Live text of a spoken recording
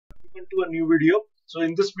welcome to a new video. So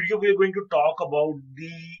in this video we are going to talk about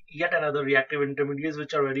the yet another reactive intermediates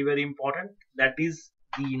which are very important, that is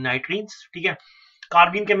the nitrines. ठीक है,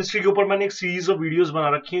 carbon chemistry के ऊपर मैंने एक series of videos बना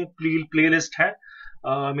रखी है, playlist है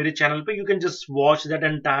मेरे चैनल पे. You can just watch that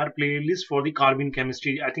entire playlist for the carbon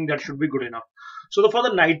chemistry. I think that should be good enough. So for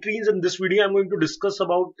the nitrines in this video I'm going to discuss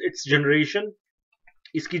about its generation,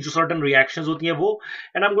 इसकी जो certain reactions होती हैं वो,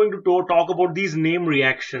 and I am going to talk about these name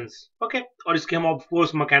reactions. Okay, और इसके हम of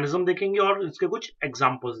course mechanism देखेंगे और इसके कुछ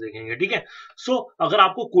एग्जांपल्स देखेंगे. ठीक है, सो अगर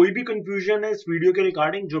आपको कोई भी कंफ्यूजन है इस वीडियो के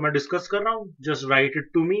रिगार्डिंग जो मैं डिस्कस कर रहा हूँ, just right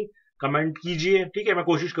it to me, comment कीजिए. ठीक है, मैं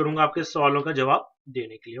कोशिश करूंगा आपके सवालों का जवाब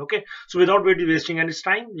देने के लिए. Okay, so without wasting any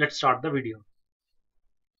time, let's start the video.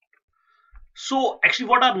 So actually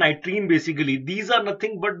what are nitrene basically? These are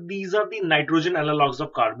nothing but these are the nitrogen analogues of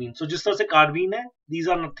carbene. So जिस तरह से कार्बीन है, these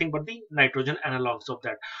are nothing but the nitrogen analogues of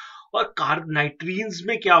that. और नाइट्रीन्स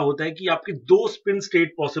में क्या होता है कि आपकी दो स्पिन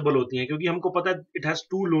स्टेट पॉसिबल होती हैं, क्योंकि हमको पता है it has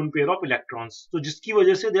to lone pair of electrons, तो जिसकी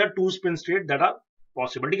वजह से they are to spin state that are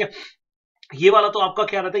possible. ठीक है, ये वाला तो आपका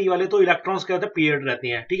क्या रहता है, ये वाले तो इलेक्ट्रॉन्स क्या रहते हैं, पेयर्ड रहते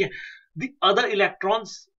हैं. ठीक है, द अदर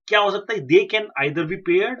इलेक्ट्रॉन्स क्या हो सकता है, they can either B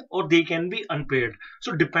paired और they can be unpaired.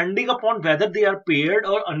 So depending upon whether they are paired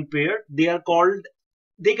और unpaired, they are called,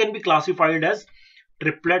 they can be classified as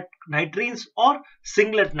triplet नाइट्रीन्स और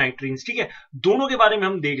सिंगलेट नाइट्रीन्स. ठीक है, दोनों के बारे में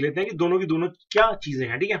हम देख लेते हैं कि दोनों की दोनों क्या चीजें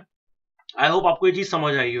हैं. ठीक है, आई होप आपको ये चीज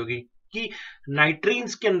समझ आई होगी कि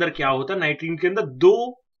नाइट्रीन्स के अंदर क्या होता है. नाइट्रीन के अंदर दो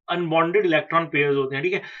अनबॉन्डेड इलेक्ट्रॉन पेयर्स होते हैं.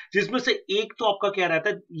 ठीक है, जिसमें से एक तो आपका क्या रहता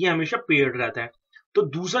है, ये हमेशा पेयर्ड रहता है. तो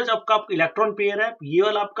दूसरा जो आपका इलेक्ट्रॉन पेयर है, ये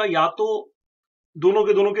वाला आपका या तो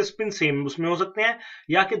दोनों के स्पिन सेम उसमें हो सकते हैं,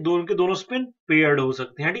 या कि दोनों के दोनों स्पिन पेयर्ड हो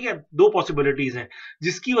सकते हैं. ठीक है, दो पॉसिबिलिटीज हैं,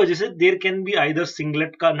 जिसकी वजह से there can be either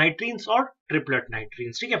singlet का नाइट्रीन्स और ट्रिपलेट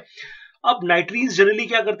नाइट्रीन्स. ठीक है, अब नाइट्रीन्स जनरली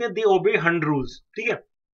क्या करते हैं, दे ओबे हंड रूल्स. ठीक है,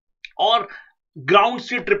 और ग्राउंड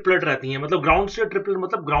स्टेट ट्रिपलेट रहती है. मतलब ग्राउंड स्टेट ट्रिपलेट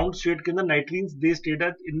मतलब ग्राउंड स्टेट के अंदर नाइट्रीन्स दे state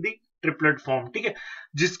in the triplet form. ठीक है,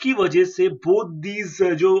 जिसकी वजह से बोथ दीज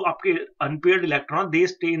जो आपके unpaired electron they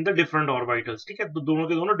stay in the different orbitals. ठीक है, तो दोनों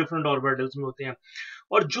के दोनों डिफरेंट ऑर्बिटल्स में होते हैं.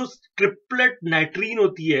 और जो ट्रिपलेट नाइट्रीन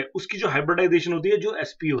होती है उसकी जो हाइब्रिडाइजेशन होती है जो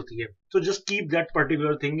sp होती है. So just keep that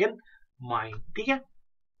particular thing in mind. ठीक है,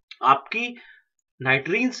 आपकी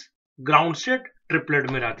नाइट्रीन्स ग्राउंड स्टेट ट्रिपलेट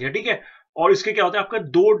में रहती है. ठीक है, और इसके क्या होता है, आपका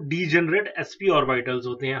दो डीजेनरेट sp ऑर्बिटल्स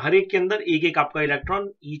होते हैं, हर एक के अंदर एक एक आपका इलेक्ट्रॉन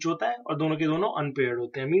ईच होता है और दोनों के दोनों अनपेयर्ड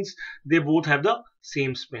होते हैं. Means they both have the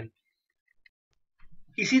same spin.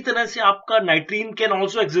 इसी तरह से आपका नाइट्रीन can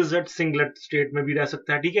also exist at singlet state में भी रह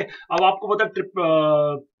सकता है. ठीक है, अब आपको पता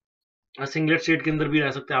है सिंगलेट स्टेट के अंदर भी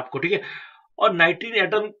रह सकता है आपको. ठीक है, और नाइट्रीन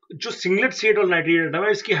एटम जो सिंगलेट स्टेट और नाइट्रीन एटम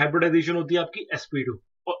है, इसकी हाइब्रिडाइजेशन होती है आपकी sp2.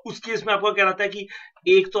 और उस केस में आपका क्या रहता है कि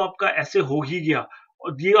एक तो आपका ऐसे हो ही गया,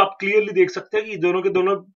 और ये आप क्लियरली देख सकते हैं कि दोनों के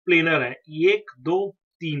दोनों प्लेनर हैं, 1 2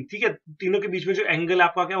 3. ठीक है, तीनों के बीच में जो एंगल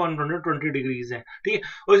आपका क्या 120 डिग्रीज है. ठीक है,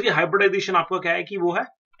 और इसकी हाइब्रिडाइजेशन आपका क्या है कि वो है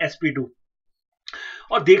sp2.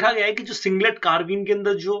 और देखा गया है कि जो सिंगलेट कार्बीन के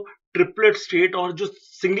अंदर जो ट्रिपलेट स्टेट और जो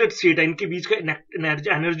सिंगलेट स्टेट है, इनके बीच का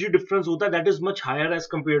एनर्जी डिफरेंस होता है, that is much higher as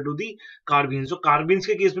compare to the कार्बीन्स. जो कार्बीन्स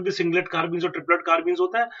के केस में भी सिंगलेट कार्बीन्स और ट्रिपलेट कार्बीन्स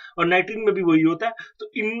होता है, और नाइट्रीन में भी वही होता है.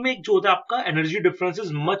 तो इनमें जो होता है आपका energy difference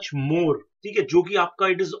is much more. ठीक है, जो कि आपका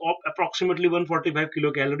it is approximately 145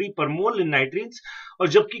 kilo calorie पर मोल इन नाइट्रीन्स. और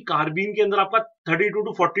जबकि कार्बीन के अंदर आपका 32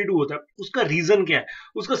 to 42 होता है. उसका रीजन क्या है,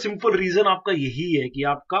 उसका सिंपल रीजन आपका यही है कि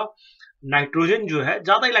आपका नाइट्रोजन जो है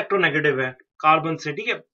ज्यादा इलेक्ट्रोनेगेटिव है कार्बन से. ठीक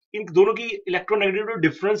है, इन दोनों की इलेक्ट्रोनेगेटिव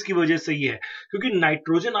डिफरेंस की वजह से ही है, क्योंकि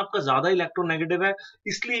नाइट्रोजन आपका ज्यादा इलेक्ट्रोनेगेटिव है,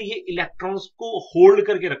 इसलिए ये इलेक्ट्रॉन्स को होल्ड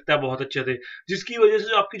करके रखता है बहुत अच्छे से, जिसकी वजह से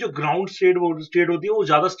जो आपकी जो ग्राउंड स्टेट होती है वो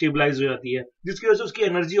ज्यादा स्टेबलाइज हो जाती है, जिसकी वजह से उसकी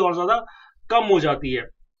एनर्जी और ज्यादा कम हो जाती है.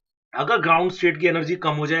 अगर ग्राउंड स्टेट की एनर्जी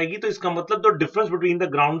कम हो जाएगी तो इसका मतलब the difference between the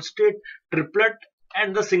ground state triplet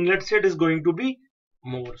and the singlet state is going to be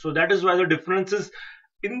more. So that is why the difference is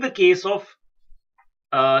in the case of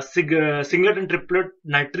singlet and triplet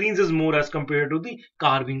nitrines is more as compared to the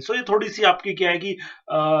carbene. So ये थोड़ी सी आपकी क्या है कि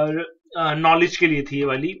knowledge के लिए थी, ये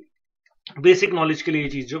वाली बेसिक नॉलेज के लिए ये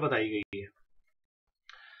चीज जो बताई गई है.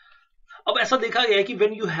 अब ऐसा देखा गया है कि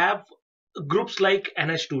when you have groups like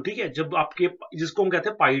NH2, ठीक है, जब आपके जिसको हम कहते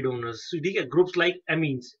हैं पाई डोनर्स, ठीक है, groups like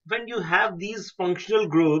amines, when you have these functional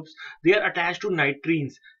groups they are attached to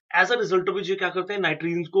nitrines. As a result of ये क्या करते हैं,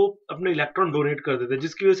 नाइट्रीन को अपने इलेक्ट्रॉन डोनेट कर देते हैं,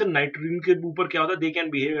 जिसकी वजह से नाइट्रीन के ऊपर क्या होता है, they can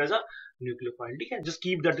behave as a nucleophile. ठीक है, just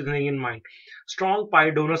keep that thing in mind. Strong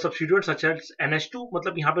pi donor substitute such as NH2,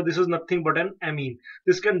 मतलब यहाँ पे this is nothing but N amine,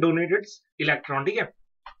 this can donate it's electron. ठीक है,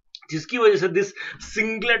 जिसकी वजह से this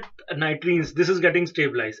singlet नाइट्रीन्स this is getting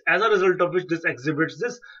stabilise, as a result of which this exhibits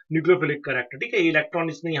this nucleophilic character. ठीक है, इलेक्ट्रॉन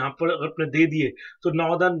इसने यहाँ पर अपने दे दिए, so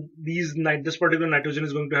now then this particular nitrogen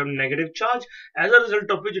is going to have negative charge, as a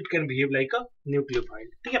result of which it can behave like a nucleophile.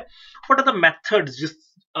 ठीक है, what are the methods जिस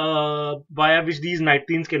via which these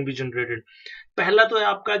नाइट्रीन्स can be generated? पहला तो है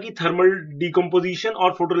आपका कि thermal decomposition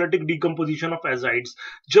और photolytic decomposition of एजाइड्स।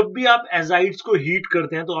 जब भी आप एजाइड्स को हीट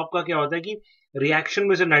करते हैं तो आपका क्या होता है कि रिएक्शन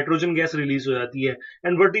में से नाइट्रोजन गैस रिलीज हो जाती है,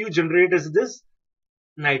 and what you generate is this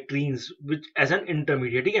नाइट्रीन्स which as an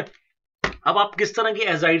intermediate. ठीक है, अब आप किस तरह के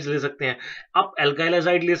एजाइड्स ले सकते हैं? आप एल्काइल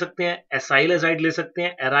एजाइड ले सकते हैं, एसाइल एजाइड ले सकते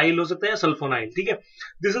हैं, एराइल हो सकते हैं, सल्फोनाइल। ठीक है,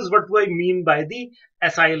 this is what I mean by the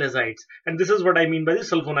acyl एजाइड्स and this is what I mean by the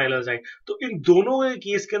sulfonyl azide. तो इन दोनों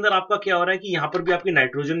केस के अंदर आपका क्या हो रहा है कि यहाँ पर भी आपकी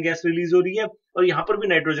नाइट्रोजन गैस रिलीज हो रही है और यहाँ पर भी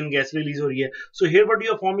नाइट्रोजन गैस रिलीज हो रही है। So here what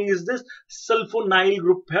you are forming is this sulfonyl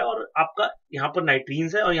group है, और आपका यहाँ पर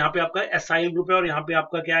नाइट्रीन्स है, और यहाँ पे आपका एसाइल ग्रुप है, और यहाँ पे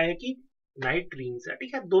आपका क्या है कि नाइट्रीन्स है।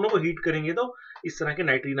 ठीक है, दोनों को हीट करेंगे तो इस तरह के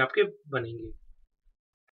नाइट्रीन आपके बनेंगे।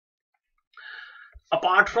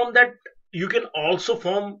 Apart from that, you can also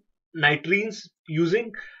form nitrines using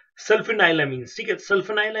sulfonylamines. ठीक है,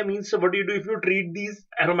 sulfonylamines से what do you do if you treat these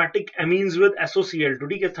aromatic amines with SOCl2?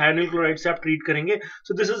 ठीक है, thionyl chloride से आप treat करेंगे,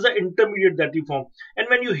 so this is the intermediate that you form,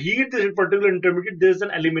 and when you heat this particular intermediate there is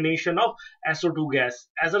an elimination of SO2 gas,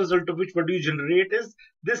 as a result of which what you generate is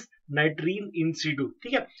this nitrene in situ.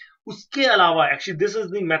 ठीक है, उसके अलावा actually this is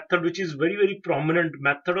the method which is very very prominent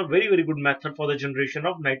method or very very good method for the generation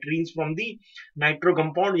of nitrines from the nitro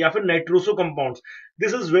compound या फिर nitroso compounds.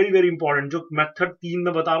 This is very very important. जो method 3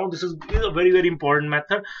 में बता रहा हूँ, this is a very very important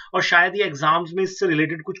method, और शायद ये एग्जाम्स में इससे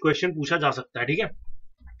रिलेटेड कुछ क्वेश्चन पूछा जा सकता है। ठीक है,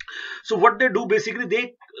 so what they do basically, they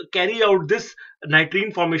carry out this nitrene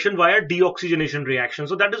formation via deoxygenation reaction.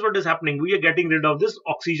 So that is what is happening, we are getting rid of this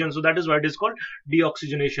oxygen, so that is why it is called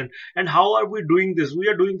deoxygenation. And how are we doing this? We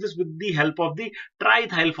are doing this with the help of the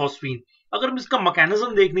trithylphosphine. अगर हम इसका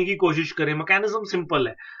mechanism देखने की कोशिश करें, mechanism simple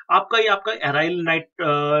है, आपका ये आपका एराइल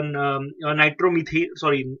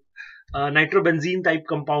नाइट्रोबेंजीन टाइप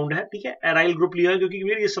कंपाउंड है। ठीक है, एराइल ग्रुप लिया है क्योंकि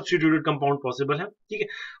ये सब्स्टिट्यूटेड कंपाउंड पॉसिबल है। ठीक है,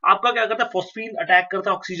 आपका क्या करता है, फॉस्फीन अटैक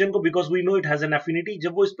करता है ऑक्सीजन को, because we know it has an affinity.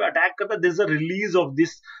 जब वो इस पे अटैक करता है, there is a release of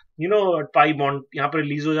this pi bond, यहाँ पर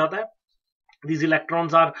रिलीज हो जाता है। These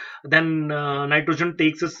electrons are then nitrogen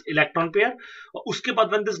takes this electron pair. उसके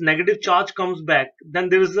बाद when this negative charge comes back,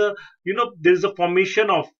 then there is a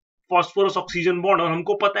formation of phosphorus oxygen bond, और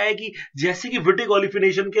हमको पता है कि जैसे कि विटिक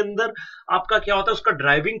ओलिफिनेशन के अंदर आपका क्या होता है, उसका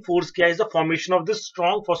ड्राइविंग फोर्स क्या है, is the formation of this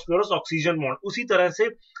strong phosphorus oxygen bond. उसी तरह से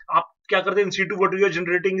आप क्या करते हैं, इन situ what you are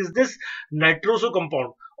generating is this nitroso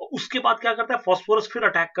compound, और उसके बाद क्या करता है, फॉस्फोरस फिर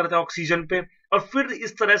अटैक करता है ऑक्सीजन पे, और फिर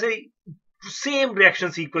इस तरह से सेम रिएक्शन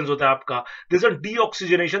सीक्वेंस होता है आपका। This is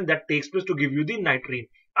deoxygenation that takes place to give you the नाइट्रीन।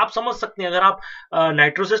 आप समझ सकते हैं, अगर आप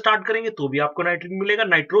नाइट्रो से स्टार्ट करेंगे तो भी आपको नाइट्रीन मिलेगा,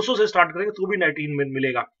 नाइट्रोसो से स्टार्ट करेंगे तो भी नाइट्रीन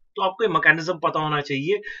मिलेगा। तो आपको ये मैकेनिज्म पता होना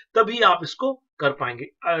चाहिए, तभी आप इसको कर पाएंगे।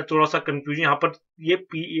 थोड़ा सा कंफ्यूजन यहाँ पर, ये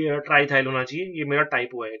ट्राइथाइल होना चाहिए, ये मेरा टाइप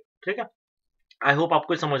हुआ है। ठीक है, आई होप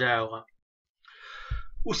आपको समझ आया होगा।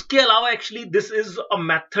 उसके अलावा actually this is a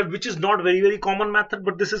method which is not very very common method,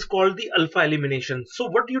 but this is called the alpha elimination. So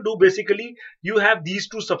what you do basically, you have these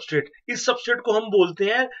two substrate. इस substrate को हम बोलते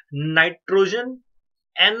हैं नाइट्रोजन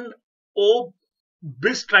NO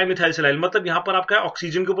बिस trimethyl silyl, मतलब यहाँ पर आपका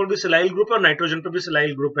ऑक्सीजन के ऊपर भी सिलाइल ग्रुप है और नाइट्रोजन पर भी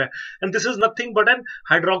सिलाइल ग्रुप है, and this is nothing but N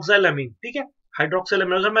hydroxyl अमीन। ठीक है, हाइड्रोक्साइल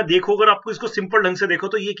अमीन, अगर मैं देखो, अगर आपको इसको सिंपल ढंग से देखो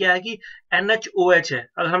तो ये क्या है कि NHOH है।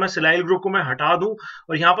 अगर मैं सिलाइल ग्रुप को मैं हटा दूं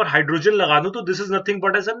और यहाँ पर हाइड्रोजन लगा दूं तो this is nothing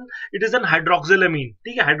but it is an hydroxyl अमीन।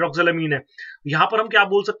 ठीक है, हाइड्रोक्साइल अमीन है। यहाँ पर हम क्या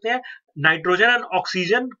बोल सकते हैं, नाइट्रोजन एंड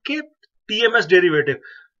ऑक्सीजन के TMS डेरिवेटिव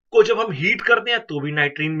को जब हम हीट करते हैं तो भी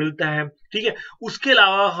नाइट्रीन मिलता है। ठीक है, उसके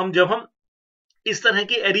अलावा जब हम इस तरह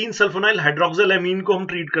के एरीन सल्फोनाइल हाइड्रोक्सिल अमीन को हम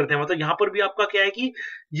ट्रीट करते हैं, मतलब यहाँ पर भी आपका क्या है कि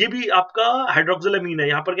ये भी आपका हाइड्रोक्सिल अमीन है,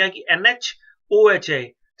 यहाँ पर क्या है कि NHOH है।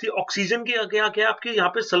 ऑक्सीजन के क्या क्या आपके यहाँ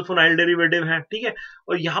पे सल्फोनाइल डेरिवेटिव है। ठीक है,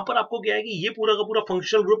 और यहाँ पर आपको क्या है कि ये पूरा का पूरा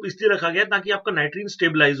फंक्शनल ग्रुप इसलिए रखा गया ताकि आपका नाइट्रीन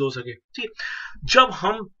स्टेबलाइज हो सके। ठीक है, जब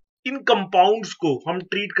हम इन कंपाउंड्स को हम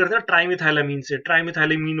ट्रीट करते हैं ट्राइमिथाइलामीन से,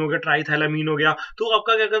 ट्राइमिथाइलामीन हो गया, ट्राइथाइलामीन हो गया, तो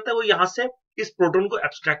आपका क्या करता है, वो यहाँ से इस प्रोटॉन को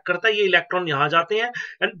एब्स्ट्रैक्ट करता है, ये इलेक्ट्रॉन यहाँ जाते हैं,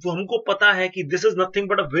 एंड वो हमको पता है कि this is nothing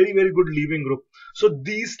but a very very good leaving group. So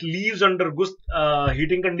this leaves under good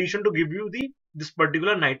heating condition to give you this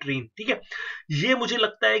particular नाइट्रीन। ठीक है, ये मुझे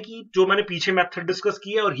लगता है कि जो मैंने पीछे मेथड डिस्कस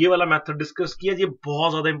किया और ये वाला मेथड डिस्कस किया, ये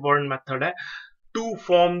बहुत ज्यादा इंपॉर्टेंट मेथड है टू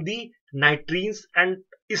फॉर्म दी नाइट्रीन्स, एंड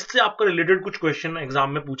इससे आपका रिलेटेड कुछ क्वेश्चन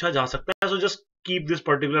एग्जाम में पूछा जा सकता है। So just keep this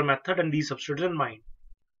particular method and these substitutes in mind.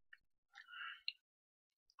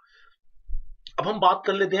 अब हम बात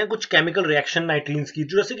कर लेते हैं कुछ केमिकल रिएक्शन नाइट्रीन्स की।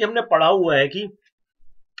 जैसे कि हमने पढ़ा हुआ है कि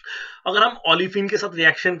अगर हम ओलिफिन के साथ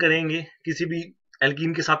रिएक्शन करेंगे, किसी भी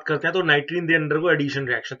एल्कीन के साथ करते हैं, तो नाइट्रीन दे अंडरगो एडिशन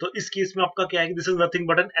रिएक्शन। तो इस केस में आपका क्या है कि this is nothing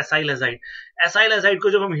but N acyl azide. Acyl azide को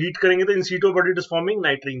जब हम हीट करेंगे तो इन सीटो बट इट इज फॉर्मिंग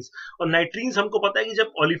नाइट्रीन्स। और नाइट्रीन्स हमको पता है कि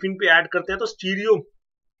जब ओलिफिन पे ऐड करते हैं तो स्टीरियो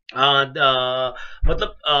मतलब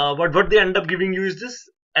what they end up giving you is this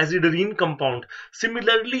एजिडरीन compound.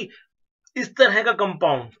 Similarly इस तरह का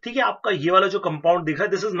कंपाउंड, ठीक है, आपका ये वाला जो कंपाउंड दिख रहा है,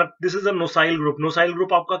 this is a नोसाइल group. नोसाइल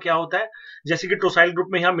group आपका क्या होता है, जैसे कि टोसाइल ग्रुप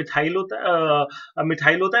में यहाँ मिथाइल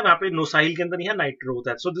होता है, वहां पे नोसाइल के अंदर यहाँ नाइट्रो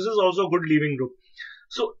होता है। So this is also good leaving group.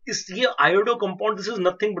 सो इस ये iodo compound this is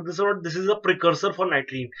nothing but this is a precursor for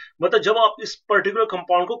नाइट्रीन। मतलब जब आप इस पर्टिकुलर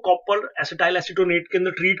कंपाउंड को कॉपर एसिटाइल एसीटोनेट के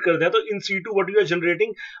अंदर ट्रीट करते हैं तो in situ what you are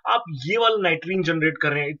generating, आप ये वाला नाइट्रीन जनरेट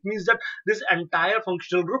कर रहे हैं। It means that this entire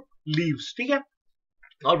functional group leaves, ठीक है।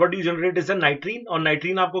 और what you generate is a नाइट्रीन, और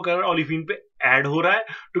नाइट्रीन आपको कह रहा है ओलिफिन पे ऐड हो रहा है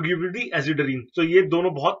टू गिव यू द एसिडरीन। तो ये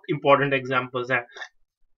दोनों बहुत इंपॉर्टेंट एग्जांपल्स हैं।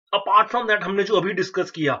 अपार्ट फ्रॉम दैट हमने जो अभी डिस्कस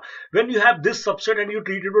किया, when you have this substrate and you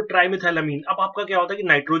treat it with ट्राइमिथाइलामीन, अब आपका क्या होता है कि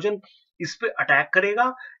नाइट्रोजन इस पे अटैक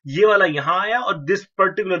करेगा, ये वाला यहां आया, और this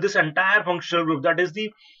particular this entire functional group that is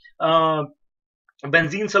the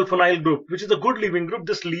benzene sulfonyl group which is a good leaving group,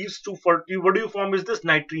 this leads to what do you form is this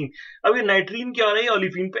nitrene। अब ये नाइट्रीन क्या हो रहा है,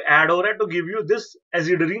 ओलिफिन पे ऐड हो रहा है to give you this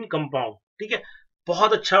एजिडरीन compound, ठीक है।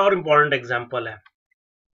 बहुत अच्छा और इंपॉर्टेंट एग्जांपल है।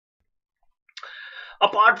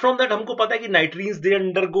 अपार्ट फ्रॉम दैट हमको पता है कि नाइट्रीन्स दे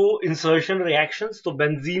अंडरगो इंसर्शन रिएक्शंस। तो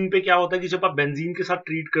बेंजीन पे क्या होता है कि जब आप बेंजीन के साथ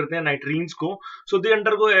ट्रीट करते हैं नाइट्रीन्स को, सो दे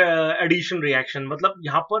अंडरगो एडिशन रिएक्शन। मतलब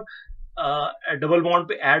यहाँ पर डबल बॉन्ड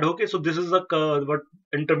पे ऐड होके, so this is what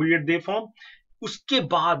intermediate they form. उसके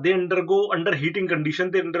बाद they undergo under heating condition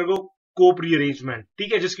they undergo cope rearrangement,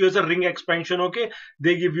 ठीक है, जिसकी वजह से रिंग एक्सपेंशन होके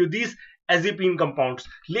they give you these एजिपीन compounds.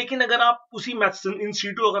 लेकिन अगर आप उसी मेथड इन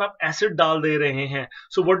सीटू अगर आप एसिड डाल दे रहे हैं,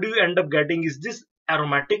 so what do you and up getting is this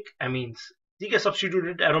aromatic amines, ठीक है।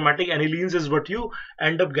 Substituted aromatic एनिलीन्स is what you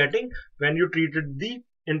and up getting when you treated the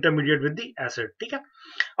intermediate with the acid, ठीक है।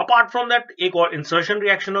 Apart from that एक और insertion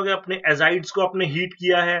reaction हो गया, अपने एजाइड्स को आपने हीट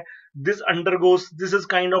किया है, this undergoes this is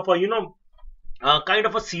kind of a kind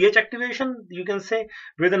of a CH activation, you can say,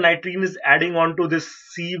 where the nitrene is adding on to this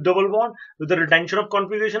C double bond with the retention of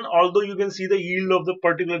configuration, although you can see the yield of this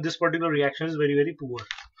particular reaction is very very poor।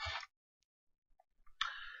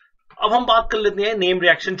 अब हम बात कर लेते हैं name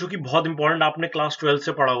reaction, जो कि बहुत important आपने क्लास 12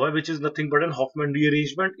 से पढ़ा हुआ है, which is nothing but an Hofmann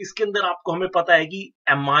rearrangement। इसके अंदर आपको हमें पता है कि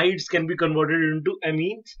amides can be converted into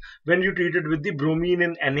amines when you treat it with the bromine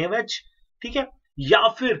in NaOH, ठीक है, या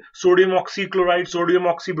फिर sodium oxy chloride, sodium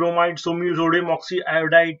oxy bromide, sodium oxy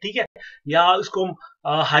iodide, ठीक है, या इसको हम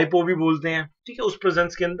हाइपो भी बोलते हैं, ठीक है। उस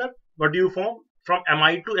प्रेजेंस के अंदर what do you form from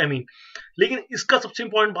amide to amine. लेकिन इसका सबसे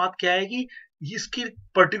इंपॉर्टेंट बात क्या है कि इसकी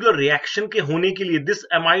पर्टिकुलर रिएक्शन के होने के लिए this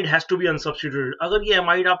amide has to be अनसब्स्टिट्यूटेड। अगर ये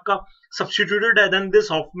एमाइड आपका सब्स्टिट्यूटेड है then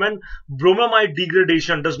this Hofmann bromamide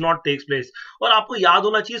degradation does not takes place. और आपको याद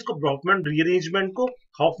होना चाहिए इसको, हॉफमैन रीअरेंजमेंट को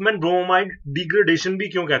हॉफमैन ब्रोमामाइड डिग्रेडेशन भी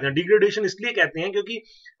क्यों कहते हैं। डिग्रेडेशन इसलिए कहते हैं क्योंकि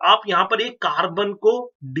आप यहाँ पर एक कार्बन को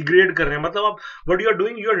डिग्रेड कर रहे हैं, मतलब आप what you are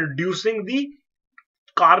doing, you are reducing the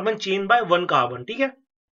carbon chain by one carbon, ठीक है।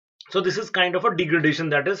 So this is kind of a degradation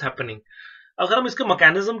that is happening. अगर हम इसके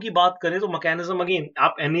मैकेनिज्म की बात करें तो मैकेनिज्म अगेन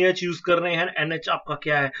आप NaH यूज कर रहे हैं, NH आपका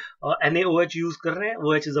क्या है, NaOH यूज कर रहे हैं,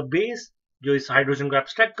 OH इज अ बेस जो इस हाइड्रोजन को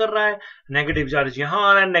एब्स्ट्रैक्ट कर रहा है, नेगेटिव चार्ज यहां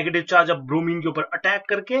आ रहा है, नेगेटिव चार्ज अब ब्रोमीन के ऊपर अटैक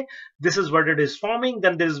करके this is what it is forming,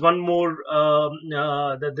 then there is one more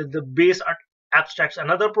the base abstracts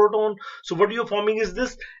another proton, so what you are forming is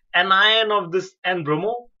this anion of this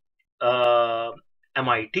N-bromo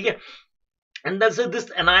amide, ठीक है। And that's this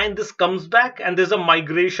anion, this comes back and there's a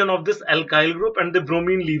migration of this alkyl group and the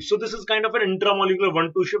bromine leaves. So this is kind of an intramolecular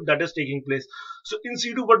 1-2 shift that is taking place. So in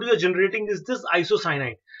situ what we are generating is this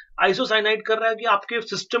isocyanide. Isocyanide कर रहा है कि आपके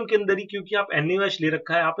system के अंदर ही, क्योंकि आप NaOH ले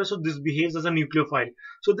रखा है यहाँ पे, so this behaves as a nucleophile.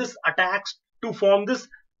 So this attacks to form this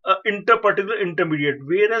interparticular intermediate,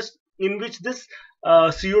 whereas in which this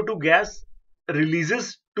CO2 gas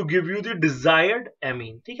releases to give you the desired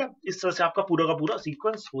amine, ठीक है। इस तरह से आपका पूरा का पूरा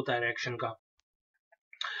सीक्वेंस होता है रिएक्शन का।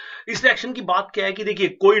 इस रिएक्शन की बात क्या है कि देखिए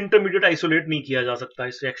कोई इंटरमीडिएट आइसोलेट नहीं किया जा सकता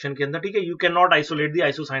इस रिएक्शन के अंदर, ठीक है। You can not isolate the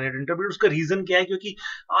isocyanide intermediate. उसका रीजन क्या है, क्योंकि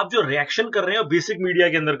आप जो रिएक्शन कर रहे हैं बेसिक मीडिया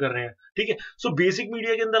के अंदर कर रहे हैं, ठीक है। सो बेसिक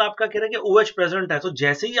मीडिया के अंदर आपका कह रहा है कि OH प्रेजेंट है, तो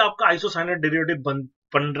जैसे ही आपका आइसोसाइनाइड डेरिवेटिव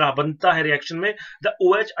बनता है रिएक्शन में, the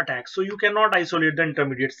OH attacks, so you cannot isolate the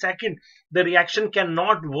intermediate. Second, the reaction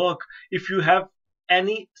cannot work if you have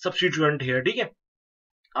any substituent here, ठीक है।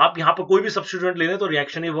 आप यहाँ पर कोई भी सब्स्टिट्यूएंट ले लें तो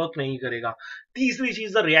रिएक्शन ये वर्क नहीं करेगा। तीसरी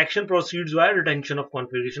चीज, the reaction proceeds bye retention of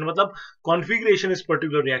configuration, मतलब कॉन्फिगरेशन इस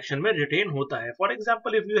पर्टिकुलर रिएक्शन में रिटेन होता है। For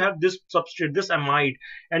example, if you have this substrate, this amide,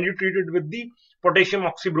 and you treat it with the potassium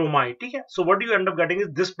ऑक्सीब्रोमाइड, ठीक है, so what you and up getting is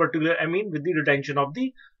this particular amine with the retention of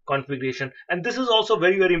the configuration, and this is also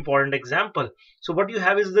very important example. So what you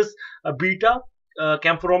have is this beta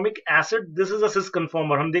कैम्फोरोमिक acid, this is a sis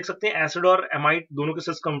conformer. हम देख सकते हैं acid और amide दोनों के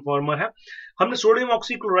सिस conformer है। हमने sodium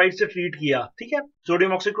oxychloride से ट्रीट किया, ठीक है,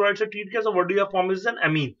 सोडियम ऑक्सीक्लोराइड से ट्रीट किया, so what do you form is an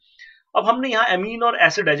amine. अब हमने यहाँ एमीन और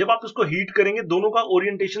एसिड है, जब आप इसको हीट करेंगे दोनों का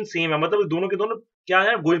ओरिएंटेशन सेम है, मतलब दोनों के दोनों क्या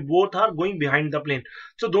है, both are going behind the plane.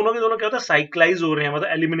 सो दोनों के दोनों क्या होता है, साइक्लाइज हो रहे हैं, मतलब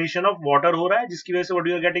एलिमिनेशन ऑफ वाटर हो रहा है, जिसकी वजह से what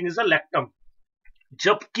you are getting is a lactam.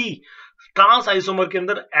 जबकि ट्रांस आइसोमर के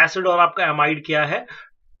अंदर एसिड और आपका एमाइड क्या है,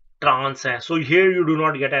 ट्रांस है, so here you do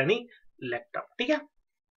not get any lactam, ठीक है।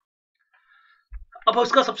 अब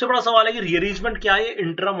उसका सबसे बड़ा सवाल है कि रीअरेंजमेंट क्या है,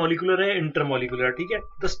 इंट्रामोलिकुलर है इंटरमोलिकुलर, ठीक है।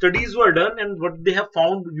 The studies were done and what they have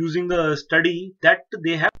found using the study that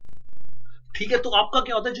they have, ठीक है। तो आपका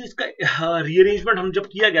क्या होता है, जो इसका रीअरेंजमेंट हम जब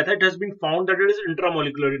किया गया था, it has been found that it is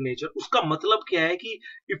intramolecular in nature. उसका मतलब क्या है कि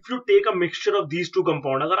if you take a mixture of these two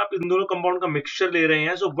compound, अगर आप इन दोनों कंपाउंड का मिक्सचर ले रहे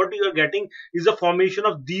हैं, so what you are getting is the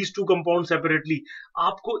formation of these two compound separately.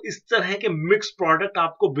 आपको इस तरह के मिक्स प्रोडक्ट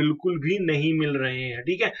आपको बिल्कुल भी नहीं मिल रहे हैं,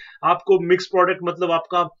 ठीक है। आपको मिक्स प्रोडक्ट मतलब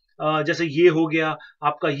आपका जैसे ये हो गया,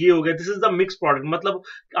 आपका ये हो गया, this is the mix product. मतलब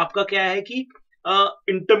आपका क्या है कि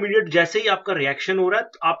इंटरमीडिएट जैसे ही आपका रिएक्शन हो रहा है,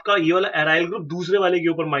 आपका ये वाला एराइल ग्रुप दूसरे वाले के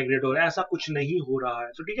ऊपर माइग्रेट हो रहा है, ऐसा कुछ नहीं हो रहा है।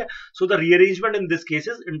 सो ठीक है, so the rearrangement in this case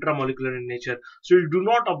is intramolecular in nature, so you do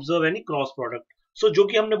not observe any cross product. सो जो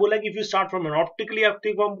कि हमने बोला कि if you start from N optically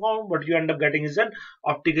active compound, but you and up getting is an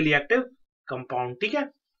optically active compound, ठीक है।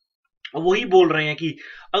 वही बोल रहे हैं कि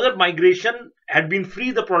अगर migration had been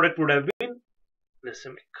free, the product would have been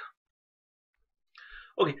racemic.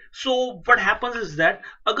 Okay, so what happens is that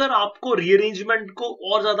अगर आपको रीअरेंजमेंट को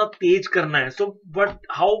और ज्यादा तेज करना है, so but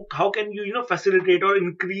how can you know facilitate और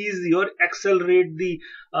increase your accelerate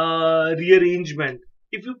the rearrangement.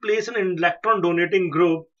 If you place an electron donating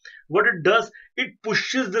group, what it does, it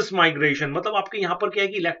pushes this migration। मतलब आपके यहाँ पर क्या है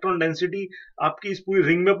कि इलेक्ट्रॉन डेंसिटी आपकी इस पूरी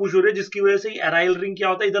रिंग में पुश हो रही है, जिसकी वजह से एराइल रिंग क्या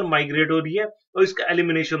होता है, इधर माइग्रेट हो रही है और इसका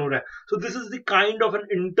एलिमिनेशन हो रहा है। So this is the kind of an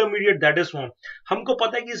intermediate that is form. हमको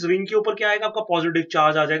पता है कि इस रिंग के ऊपर क्या आएगा, आपका पॉजिटिव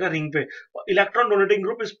चार्ज आ जाएगा रिंग पे, इलेक्ट्रॉन डोनेटिंग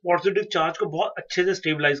ग्रुप इस पॉजिटिव चार्ज को बहुत अच्छे से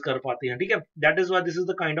स्टेबलाइज कर पाते हैं, ठीक है। That is why this is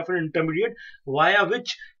the kind of an intermediate via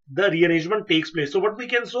which the rearrangement takes place. So what we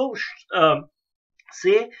can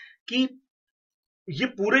say कि ये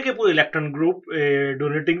पूरे के पूरे electron group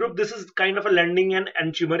donating group, this is kind of a landing and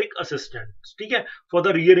एंटीमरिक assistant, ठीक है, for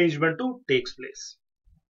the rearrangement to takes place.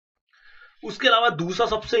 उसके अलावा दूसरा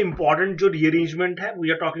सबसे इंपॉर्टेंट जो रीअरेंजमेंट है,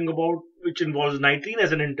 we are talking about which involves नाइट्रीन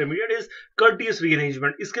as an intermediate, is courteous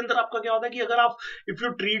rearrangement. इसके अंदर आपका क्या होता है कि अगर आप if you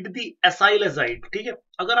treat the acyl azide, ठीक है,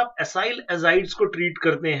 अगर आप एसाइल एजाइड्स को ट्रीट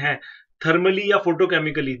करते हैं थर्मली या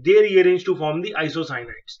photochemically, they rearrange to form the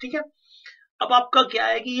आइसोसाइनाइड्स, ठीक है। अब आपका क्या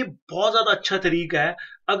है कि ये बहुत ज्यादा अच्छा तरीका है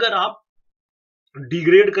अगर आप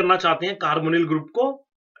डिग्रेड करना चाहते हैं कार्बोनिल ग्रुप को,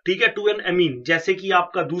 ठीक है, टू एन एमीन, जैसे कि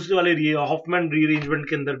आपका दूसरे वाले हॉफमैन रीअरेंजमेंट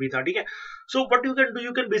के अंदर भी था, ठीक है। So what you can do,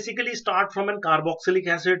 you can basically start from N carboxylic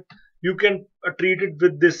acid, you can treat it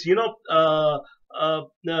with this you know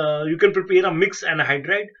you can prepare a mix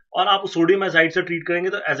anhydride, और आप सोडियम एजाइड से treat करेंगे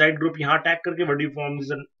तो एजाइड ग्रुप यहां attack करके what you form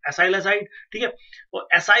is an acyl azide, ठीक है। और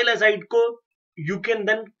एसाइल एजाइड को you can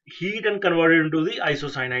then heat and convert it into the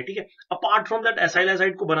isocyanide, ठीक है। Apart from that acyl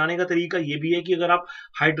azide को बनाने का तरीका ये भी है कि अगर आप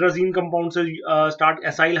हाइड्राजीन कंपाउंड से स्टार्ट,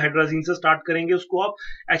 एसाइल हाइड्राजीन से स्टार्ट करेंगे, उसको आप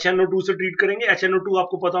HNO2 से ट्रीट करेंगे, HNO2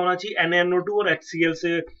 आपको पता होना चाहिए NaNO2 और HCl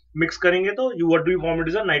से मिक्स करेंगे तो you what do you form it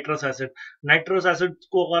is a nitrous acid. Nitrous acid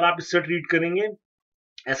को अगर आप इससे ट्रीट करेंगे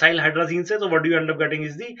एसाइल हाइड्राजीन से, तो what do you and up getting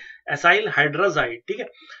is the acyl hydrazide, ठीक है।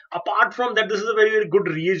 Apart from that this is a very good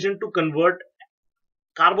reagent to convert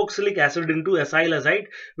carboxylic acid into acyl azide,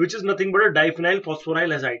 which is nothing but a diphenyl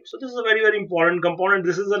phosphoryl azide. So this is a very important component.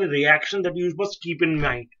 This is a reaction that you must keep in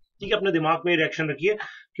mind, ठीक है। अपने दिमाग में reaction रखिए,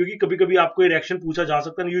 क्योंकि कभी कभी आपको ये रिएक्शन पूछा जा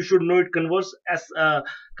सकता है। You should know it converts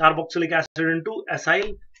carboxylic acid into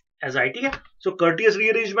acyl azide, ठीक है। सो कर्टियस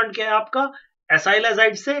रीअरेंजमेंट क्या है आपका, एसाइल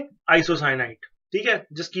एजाइड से आइसोसाइनाइड, ठीक है।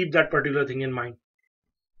 Just keep that particular thing in mind.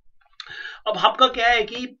 अब आपका क्या है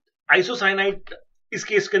कि आइसोसाइनाइड इस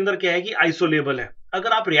केस के अंदर क्या है कि आइसोलेबल है।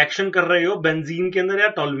 अगर आप रिएक्शन कर रहे हो बेंजीन के अंदर या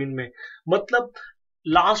टॉल्यूइन में, मतलब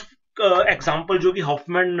लास्ट एग्जांपल जो कि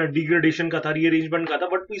हॉफमैन डिग्रेडेशन का था, रीअरेंजमेंट का था,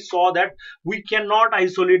 but we saw that we can not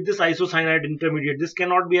isolate this isocyanide intermediate, this can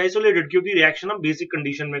not be isolated, क्योंकि रिएक्शन हम बेसिक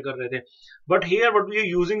कंडीशन में कर रहे थे। But here what we are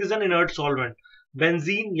using is an inert solvent,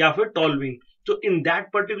 benzene या फिर toluene. So in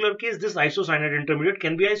that particular case, this isocyanate intermediate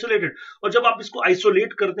can be isolated. और जब आप इसको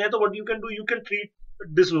isolate करते हैं तो what you can do, you can treat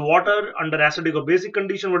this water under acidic or basic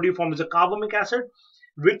condition. What do you form is a carbamic acid,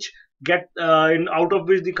 which get out of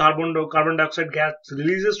which the carbon dioxide gas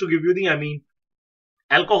releases to give you the amine.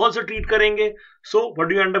 Alcohol से treat करेंगे, so what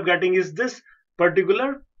do you end up getting is this particular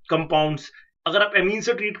compounds. अगर आप amine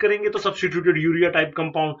से treat करेंगे तो substituted urea type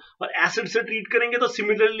compound, और acid से treat करेंगे तो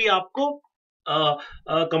similarly आपको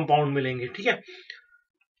कंपाउंड मिलेंगे. ठीक है,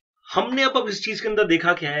 हमने अब इस चीज के अंदर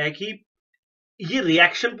देखा क्या है कि ये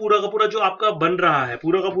रिएक्शन पूरा का पूरा जो आपका बन रहा है,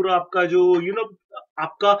 पूरा का पूरा आपका जो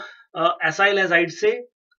आपका एसाइल एजाइड से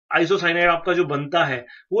आइसोसाइनाइड आपका जो बनता है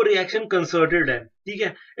वो रिएक्शन कंसर्टेड है. ठीक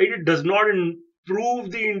है, it does not prove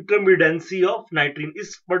the इंटरमीडिएंसी of नाइट्रीन.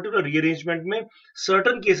 इस पर्टिकुलर रीअरेंजमेंट में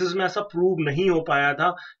सर्टेन केसेस में ऐसा प्रूव नहीं हो पाया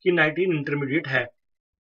था कि नाइट्रीन इंटरमीडिएट है.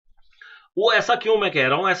 वो ऐसा क्यों मैं कह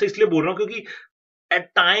रहा हूं, ऐसा इसलिए बोल रहा हूं क्योंकि at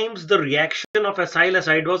times the reaction of acyl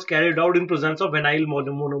acid was carried out in presence of vinyl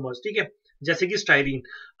monomers. ठीक है, जैसे कि स्टाइरीन.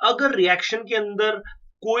 अगर रिएक्शन के अंदर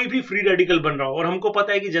कोई भी फ्री रेडिकल बन रहा हो, और हमको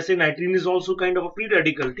पता है कि जैसे नाइट्रीन is also kind of a free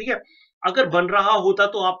radical, ठीक है, अगर बन रहा होता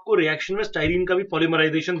तो आपको रिएक्शन में स्टाइरीन का भी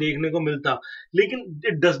पॉलीमराइजेशन देखने को मिलता, लेकिन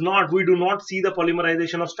it does not. We do not see the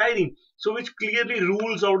polymerisation of styrene, so which clearly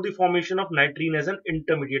rules out the formation of नाइट्रीन as an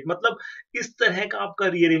intermediate. मतलब इस तरह का आपका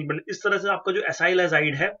रीअरेंजमेंट, इस तरह से आपका जो एसाइल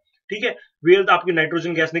एजाइड है, ठीक है, वेयर आपकी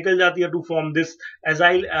नाइट्रोजन गैस निकल जाती है to form this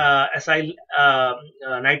acyl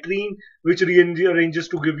नाइट्रीन which रीअरेंजेस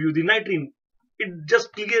to give you the नाइट्रीन. It just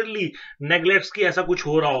clearly नेग्लेक्ट्स कि ऐसा कुछ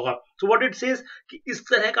हो रहा होगा. सो व्हाट इट सेज कि इस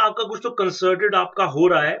तरह का आपका कुछ तो कंसर्टेड आपका हो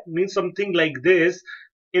रहा है, means something like this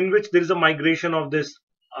in which there is a migration of this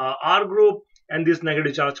R group and this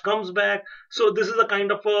negative charge comes back. So this is a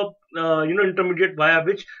kind of a intermediate via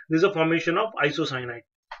which there is a formation of isocyanide.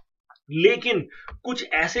 लेकिन कुछ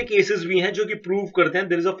ऐसे cases भी हैं जो कि prove करते हैं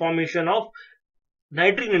there is a formation of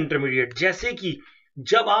नाइट्रीन intermediate. जैसे कि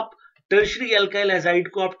जब आप टर्शियरी एल्काइल एजाइड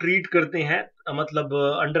को आप ट्रीट करते हैं, मतलब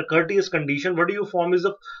under courteous condition, what do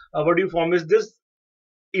you form is this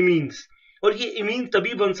इमीन्स. और ये इमीन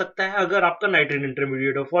तभी बन सकता है अगर आपका नाइट्रीन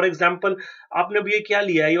इंटरमीडिएट हो. फॉर एग्जांपल, आपने अब ये क्या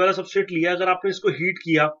लिया, ये वाला सबस्ट्रेट लिया, अगर आपने इसको हीट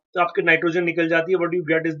किया तो आपके नाइट्रोजन निकल जाती है. What you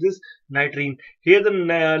get is this नाइट्रीन. Here the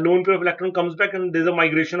lone pair of electron comes back and there is a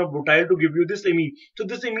migration of butyl to give you this imine. So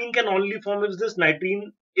this imine can only form if this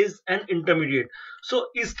नाइट्रीन is an intermediate. So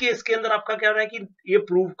इस case के अंदर आपका क्या हो रहा है कि ये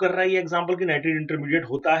प्रूव कर रहा है ये एग्जांपल कि नाइट्रीन इंटरमीडिएट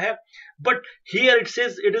होता है, but here it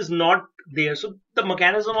says it is not there. So the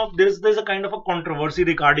mechanism of this, there's a kind of a controversy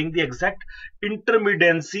regarding the exact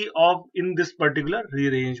intermediacy of in this particular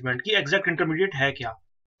rearrangement कि exact intermediate है क्या.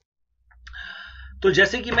 तो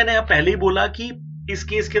जैसे कि मैंने पहले ही बोला कि इस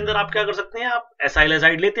केस के अंदर आप क्या कर सकते हैं, आप एसाइल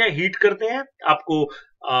एजाइड लेते हैं, हीट करते हैं, आपको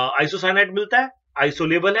आइसोसाइनाइड मिलता है,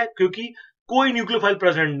 आइसोलेबल है क्योंकि कोई न्यूक्लियोफाइल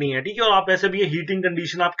प्रेजेंट नहीं है. ठीक है, और आप ऐसे भी ये हीटिंग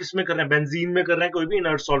कंडीशन आप किस में कर रहे हैं, बेंजीन में कर रहे हैं, कोई भी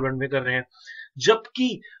इनर्ट सॉल्वेंट में कर रहे हैं. जबकि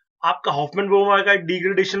आपका हॉफमैन ब्रोमाइड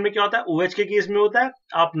डिग्रेडेशन में क्या होता है, OH के केस में होता है,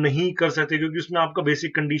 आप नहीं कर सकते क्योंकि उसमें आपका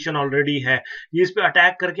बेसिक कंडीशन ऑलरेडी है, ये इस पे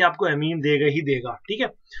अटैक करके आपको एमीन देगा ही देगा. ठीक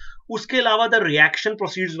है, उसके अलावा the reaction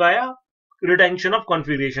proceeds via retention of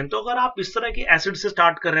configuration. तो अगर आप इस तरह के एसिड से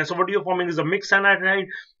स्टार्ट कर रहे हैं, so what you are forming is a mix एनाइड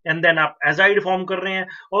and then आप एजाइड फॉर्म कर रहे हैं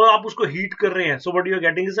और आप उसको हीट कर रहे हैं, so what you are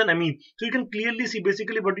getting is an Amin. So you can clearly see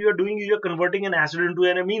basically what you are doing, you are converting N acid into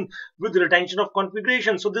an Amin with retention of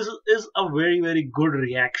configuration. So this is a very good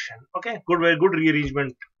reaction. Okay, very good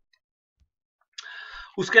rearrangement.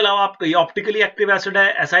 उसके अलावा आपका ये optically active acid है,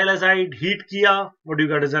 acyl azide, heat किया, what you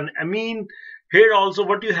got is an Amin. Here also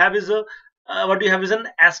what you have is an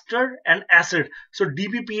ester and acid. So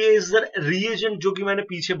DPPA is the reagent जो कि मैंने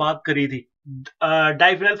पीछे बात करी थी,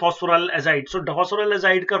 डाइफिनाइल फॉस्फोराइल एजाइड. सो फॉस्फोराइल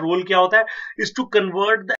एजाइड का रोल क्या होता है, is to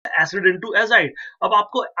convert the acid into azide. अब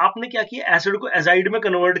आपने क्या किया, एसिड को एजाइड में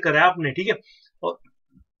कन्वर्ट करा आपने. ठीक है,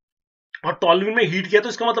 और टॉल्यूइन में हीट किया, तो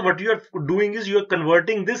इसका मतलब what you are doing is you are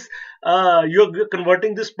converting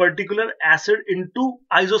this particular acid into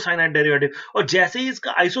isocyanide derivative. और जैसे ही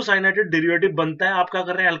इसका आइसोसाइनाइड डेरिवेटिव बनता है, आप क्या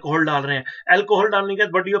कर रहे हैं, अल्कोहल डाल रहे हैं. अल्कोहल डालने के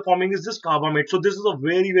बाद what you are forming is this carbamate. So this is a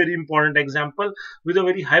very important example with a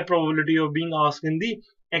very high probability of being asked in the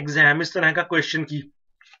exam. इस तरह का क्वेश्चन की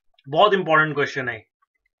बहुत इंपॉर्टेंट क्वेश्चन है,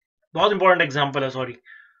 बहुत इंपॉर्टेंट एग्जांपल है, सॉरी.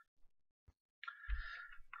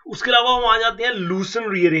 उसके अलावा हम आ जाते हैं लूसन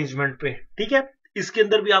रीअरेंजमेंट पे. ठीक है, इसके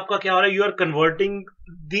अंदर भी आपका क्या हो रहा है, you are converting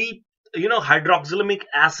the हाइड्रोक्सिलमिक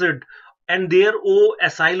acid and there O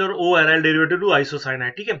acyl और O aryl derivative two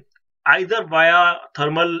isocyanide. ठीक है, आइदर वाया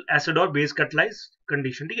थर्मल एसिड और बेस कैटलाइज्ड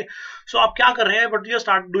कंडीशन. ठीक है, सो आप क्या कर रहे हैं, what you are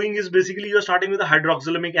start doing is basically you are starting with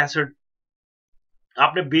हाइड्रोक्सिलमिक acid.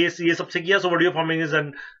 आपने बेस ये सबसे किया, so what you are forming is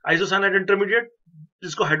an isocyanide intermediate.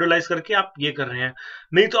 जिसको हाइड्रोलाइज करके आप ये कर रहे हैं।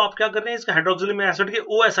 नहीं तो आप क्या कर रहे हैं, इसका हाइड्रोक्सिलिक एसिड के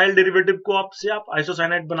ओ एसाइल डेरिवेटिव को आप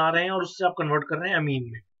आइसोसाइनाइड बना रहे हैं और उससे आप कन्वर्ट कर रहे हैं अमीन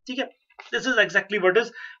में, ठीक है। This is exactly what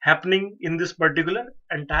is happening in this particular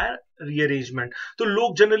entire rearrangement. तो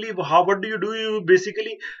लोग generally how what do you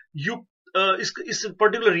basically you इस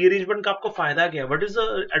पर्टिकुलर रीअरेंजमेंट का आपको फायदा क्या है, what is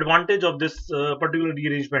the advantage of this particular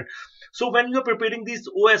rearrangement. So when you are preparing these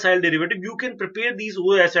OSIL derivative, you can prepare these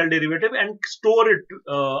OSIL derivative and store it,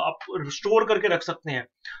 आप store करके रख सकते हैं।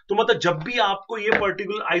 तो मतलब जब भी आपको ये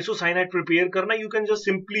पर्टिकुलर आइसोसाइनाइड प्रिपेयर करना है, you can just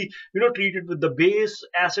simply treat it with the base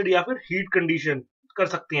acid या फिर heat condition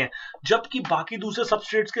कर सकते हैं। जबकि बाकी दूसरे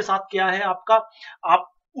सबस्ट्रेट्स के साथ क्या है आपका,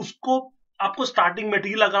 आपको स्टार्टिंग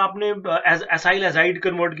मटेरियल अगर आपने एसाइल एजाइड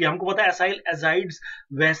कन्वर्ट किया, हमको पता है एसाइल एजाइड्स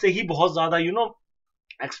वैसे ही बहुत ज्यादा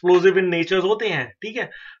एक्सप्लोजिव इन नेचर होते हैं, ठीक है।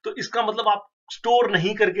 तो इसका मतलब आप स्टोर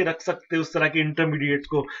नहीं करके रख सकते उस तरह के इंटरमीडिएट्स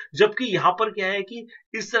को। जबकि यहां पर क्या है कि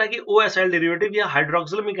इस तरह के OSIL डेरिवेटिव या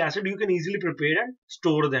hydroxylic acid you can easily prepare and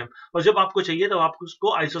store them, और जब आपको चाहिए तो आप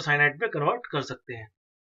उसको आइसोसाइनाइड में कन्वर्ट कर सकते हैं।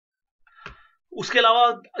 उसके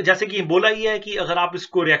अलावा जैसे कि बोला ही है कि अगर आप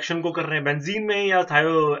इसको रिएक्शन को कर रहे हैं बेंजीन में या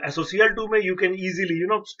SOCl2 में, you can easily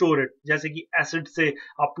store it. जैसे कि एसिड से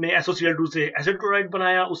आपने SOCl2 से एसिड क्लोराइड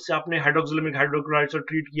बनाया, उससे आपने हाइड्रोक्सिलिक हाइड्रोक्लोराइड से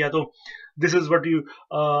ट्रीट किया, तो this is what you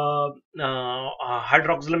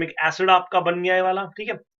hydroxylic acid आपका बन गया है वाला, ठीक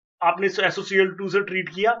है। आपने SOCl2 से ट्रीट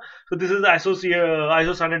किया, तो this is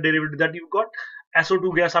isocyanide derivative that you got. SO2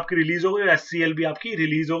 gas आपकी रिलीज हो गई और HCl भी आपकी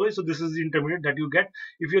रिलीज हो गई। So this is the intermediate that you get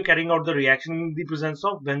if you are carrying out the reaction in the presence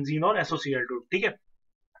of benzene और SOCl2, ठीक है।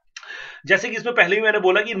 जैसे कि इसमें पहले भी मैंने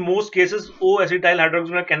बोला कि in most cases O acetyl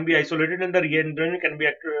hydroxyl can be isolated and the रिएरेंजमेंट can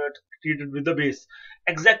be treated with the base,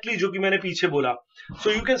 exactly जो कि मैंने पीछे बोला।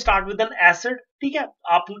 So you can start with N acid, ठीक है।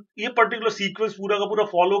 आप ये पर्टिकुलर सीक्वेंस पूरा का पूरा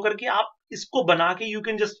फॉलो करके आप इसको बना के you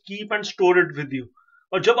can just keep and store it with you,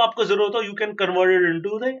 और जब आपको जरूरत हो you can convert it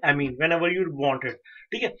into the amine whenever you want it,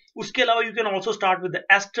 ठीक है। उसके अलावा you can also start with the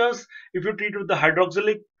asters if you treat with the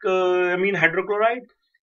hydroxylic Amin hydrochloride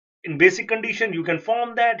in basic condition, you can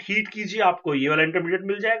form that, heat कीजिए, आपको ये वाला intermediate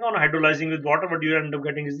मिल जाएगा, और hydrolysing with water what you and up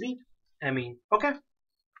getting is the amine, okay.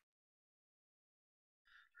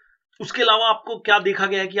 उसके अलावा आपको क्या देखा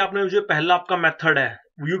गया है कि आपने जो पहला आपका मेथड है,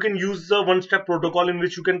 you can use the one step protocol in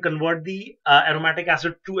which you can convert the aromatic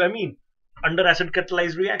acid to amine under acid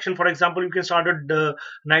catalyzed reaction. For example, you can start with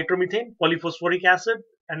nitromethane, polyphosphoric acid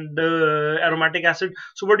and aromatic acid.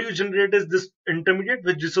 So what you generate is this intermediate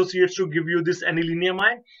which dissociates to give you this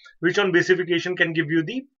aniliniamide, which on basification can give you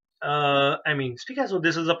the amines, ठीक है। So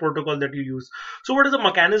this is a protocol that you use. So what is the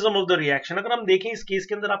mechanism of the reaction? अगर हम देखें इस case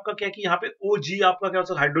के अंदर आपका क्या है कि यहाँ पे OG आपका क्या हो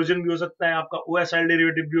सकता है, हाइड्रोजन भी हो सकता है, आपका OSIL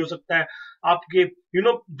डेरिवेटिव भी हो सकता है, आपके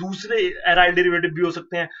दूसरे एराइल डेरिवेटिव भी हो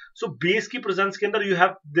सकते हैं। सो बेस की प्रेजेंस के अंदर you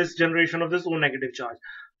have this generation of this O negative charge.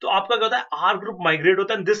 तो आपका क्या होता है, R ग्रुप माइग्रेट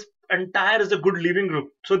होता है, this entire is a good leaving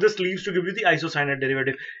group, so this leaves to give you the isocyanide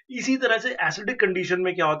derivative. इसी तरह से एसिडिक कंडीशन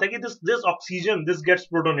में क्या होता है कि this oxygen this gets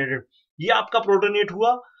protonated, ये आपका प्रोटोनेट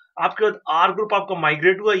हुआ, आपके बाद R ग्रुप आपका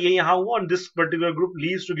माइग्रेट हुआ, ये यहां हुआ, और this particular group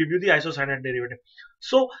leaves to give you the isocyanide derivative.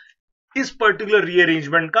 सो इस पर्टिकुलर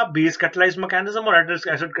रीअरेंजमेंट का बेस कैटलाइज मैकेनिज्म और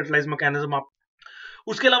एसिड कैटलाइज मैकेनिज्म आप।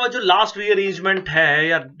 उसके अलावा जो लास्ट रीअरेंजमेंट है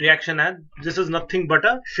या रिएक्शन है, this is nothing but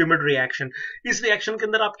a Schmidt reaction. इस रिएक्शन के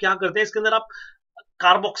अंदर आप क्या करते हैं, इसके अंदर आप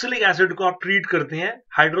कार्बोक्सिलिक एसिड को आप ट्रीट करते हैं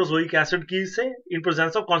हाइड्रोजोइक एसिड की से in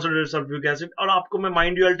presence of concentrated sulphuric acid. और आपको मैं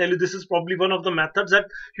mind you I tell you this is probably one of the methods that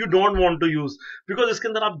you don't want to use, because इसके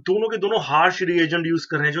अंदर आप दोनों के दोनों हार्श रिएजेंट यूज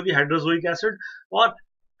कर रहे हैं जो कि हाइड्रोजोइक एसिड और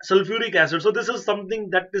sulfuric acid. So this is something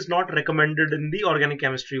that is not recommended in the organic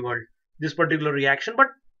chemistry world, this particular reaction,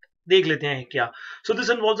 but देख लेते हैं क्या। So this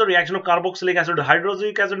involves the reaction of carboxylic acid to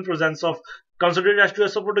hydroxylic acid in presence of concentrated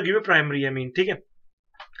H2SO4 to give a primary amine, ठीक है।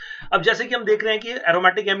 अब जैसे कि हम देख रहे हैं कि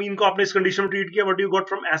एरोमेटिक एमीन को आपने इस कंडीशन में ट्रीट किया, what you got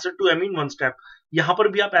from acid to amine one step. यहां पर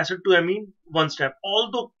भी आप acid to amine one step,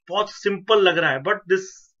 although बहुत सिंपल लग रहा है, but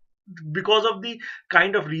this because of the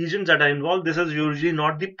kind of reagents that are involved, this is usually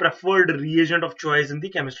not the preferred reagent of choice in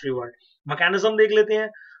the chemistry world. Mechanism देख लेते हैं।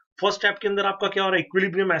 First step के अंदर आपका क्या हो रहा है,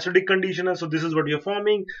 इक्विलिब्रियम एसिडिक कंडीशन है, so this is what you are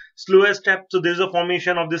forming. Slowest step, so there is a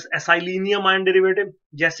formation of this एसाइलिनियम ion derivative.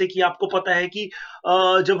 जैसे कि आपको पता है कि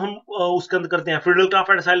जब हम उसके अंदर करते हैं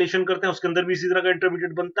फ्रीडल-क्राफ्ट एसाइलेशन करते हैं, उसके अंदर भी इसी तरह का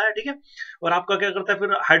इंटरमीडिएट बनता है, ठीक है। और आपका क्या करता है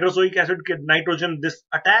फिर हाइड्रोजोइक एसिड के nitrogen this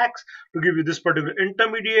attacks to give you this particular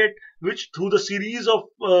intermediate which through the series of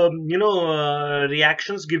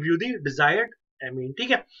reactions give you the desired amine,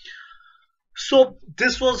 ठीक है। So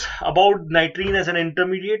this was about nitrene as an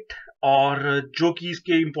intermediate, और जो कि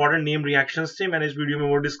इसके इंपॉर्टेंट नेम रिएक्शंस थे मैंने इस video में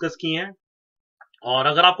वो डिस्कस किए हैं। और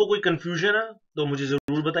अगर आपको कोई कंफ्यूजन है तो मुझे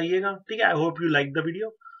जरूर बताइएगा, ठीक है। I hope you like the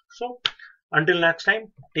video. So until next time,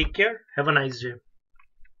 take care, have a nice day.